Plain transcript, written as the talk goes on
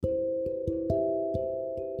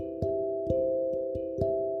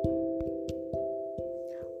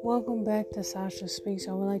Welcome back to Sasha Speaks.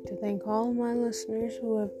 I would like to thank all of my listeners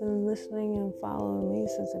who have been listening and following me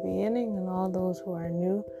since the beginning, and all those who are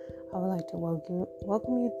new. I would like to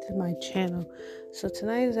welcome you to my channel. So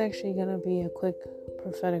tonight is actually going to be a quick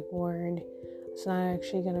prophetic word. It's not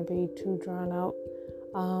actually going to be too drawn out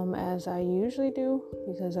as I usually do,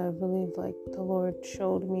 because I believe the Lord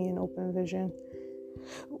showed me an open vision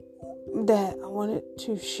that I wanted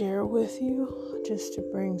to share with you, just to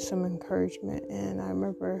bring some encouragement. And I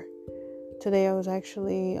remember today I was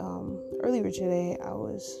actually earlier today I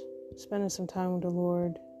was spending some time with the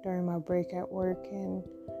Lord during my break at work, and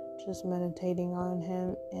just meditating on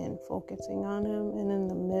Him and focusing on Him. And in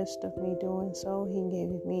the midst of me doing so, He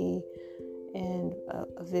gave me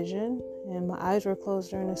a vision, and my eyes were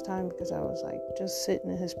closed during this time because I was just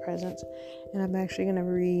sitting in His presence. And I'm actually going to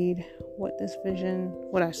read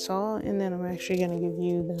what I saw, and then I'm actually going to give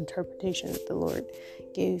you the interpretation that the Lord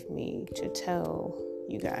gave me to tell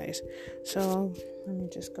you guys. So let me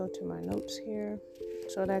just go to my notes here.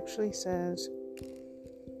 So it actually says,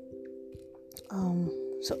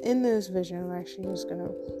 so in this vision, I'm actually just going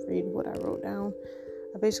to read what I wrote down.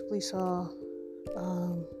 I basically saw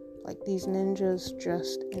these ninjas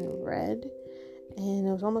dressed in red, and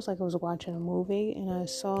it was almost like I was watching a movie, and I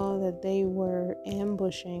saw that they were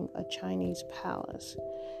ambushing a Chinese palace.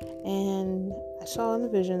 And I saw in the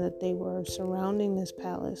vision that they were surrounding this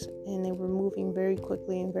palace, and they were moving very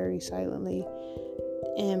quickly and very silently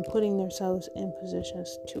and putting themselves in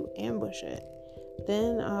positions to ambush it.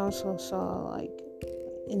 Then I also saw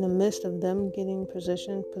in the midst of them getting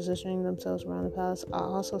positioning themselves around the palace, I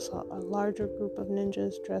also saw a larger group of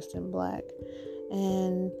ninjas dressed in black,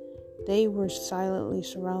 and they were silently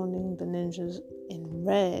surrounding the ninjas in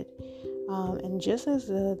red. And just as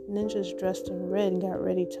the ninjas dressed in red got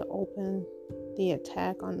ready to open the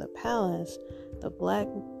attack on the palace, the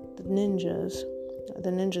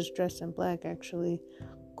ninjas dressed in black actually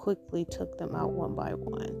quickly took them out one by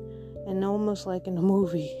one. And almost like in a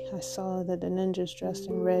movie, I saw that the ninjas dressed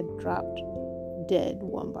in red dropped dead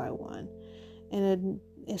one by one. And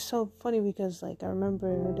it's so funny because I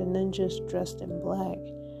remember the ninjas dressed in black,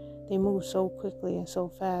 they moved so quickly and so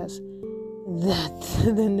fast that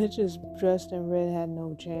the ninjas dressed in red had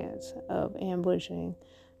no chance of ambushing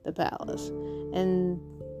the palace. And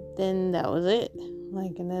then that was it.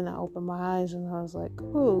 And then I opened my eyes and I was like,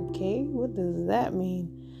 okay, what does that mean?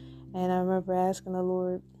 And I remember asking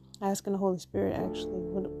the Holy Spirit, actually,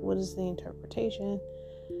 what is the interpretation,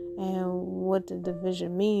 and what did the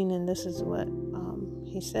vision mean? And this is what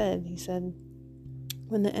he said. He said,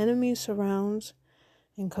 when the enemy surrounds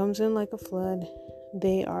and comes in like a flood,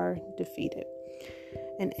 they are defeated.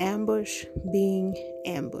 An ambush being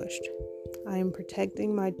ambushed. I am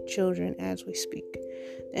protecting my children as we speak.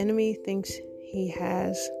 The enemy thinks he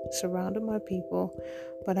has surrounded my people,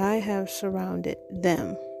 but I have surrounded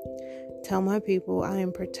them. Tell my people I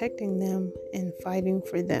am protecting them and fighting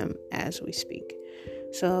for them as we speak.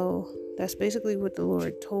 So that's basically what the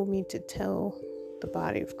Lord told me to tell the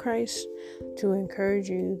body of Christ, to encourage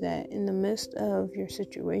you that in the midst of your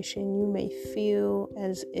situation, you may feel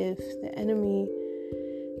as if the enemy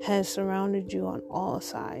has surrounded you on all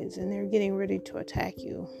sides and they're getting ready to attack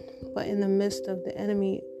you. But in the midst of the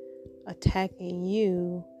enemy attacking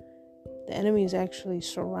you, the enemy is actually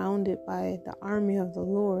surrounded by the army of the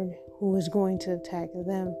Lord, who is going to attack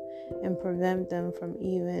them and prevent them from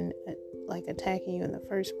even attacking you in the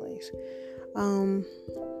first place.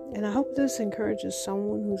 And I hope this encourages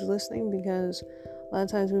someone who's listening, because a lot of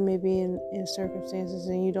times we may be in circumstances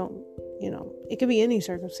and you don't, it could be any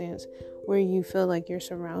circumstance where you feel like you're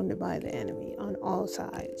surrounded by the enemy on all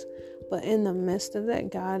sides. But in the midst of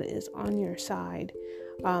that, God is on your side.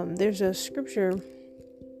 There's a scripture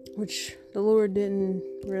which the Lord didn't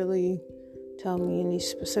really tell me any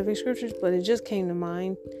specific scriptures, but it just came to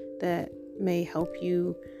mind that may help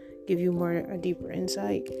you, give you a deeper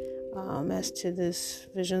insight as to this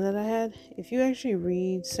vision that I had. If you actually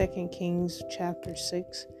read 2 Kings chapter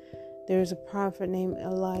 6, there's a prophet named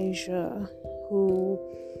Elijah who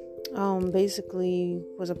basically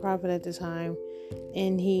was a prophet at the time,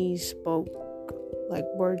 and he spoke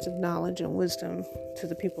words of knowledge and wisdom to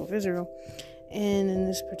the people of Israel. And in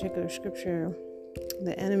this particular scripture,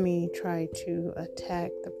 the enemy tried to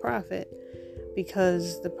attack the prophet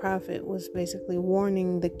because the prophet was basically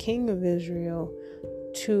warning the king of Israel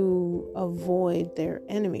to avoid their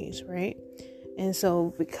enemies, right? And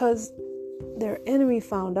so because their enemy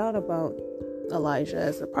found out about Elijah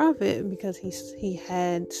as the prophet, because he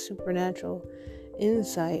had supernatural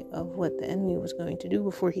insight of what the enemy was going to do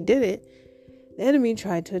before he did it, the enemy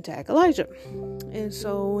tried to attack Elijah. And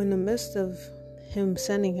so in the midst of him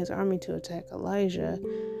sending his army to attack Elijah,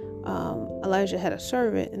 Elijah had a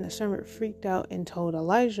servant, and the servant freaked out and told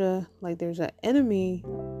Elijah, like, there's an enemy,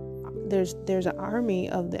 there's an army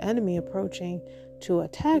of the enemy approaching to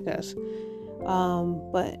attack us.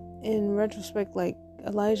 But in retrospect, like,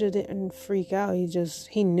 Elijah didn't freak out.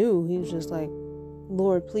 He knew. He was just like,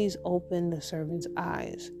 Lord, please open the servant's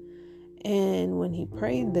eyes. And when he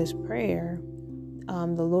prayed this prayer,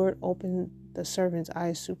 the Lord opened the servant's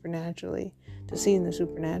eyes supernaturally to see in the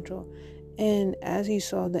supernatural. And as he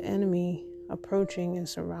saw the enemy approaching and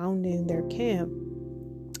surrounding their camp,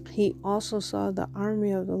 he also saw the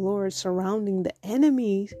army of the Lord surrounding the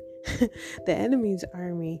enemies, the enemy's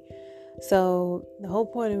army. So the whole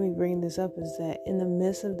point of me bringing this up is that in the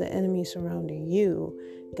midst of the enemy surrounding you,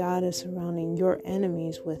 God is surrounding your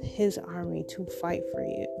enemies with his army to fight for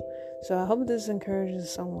you. So I hope this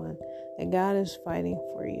encourages someone that God is fighting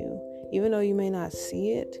for you. Even though you may not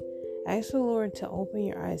see it, ask the Lord to open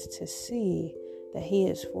your eyes to see that he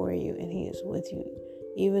is for you and he is with you,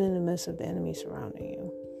 even in the midst of the enemy surrounding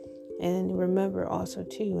you. And remember also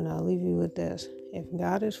too, and I'll leave you with this, if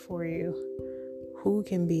God is for you, who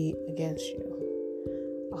can be against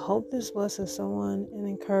you? I hope this blesses someone and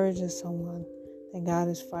encourages someone that God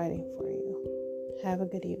is fighting for you. Have a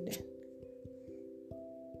good evening.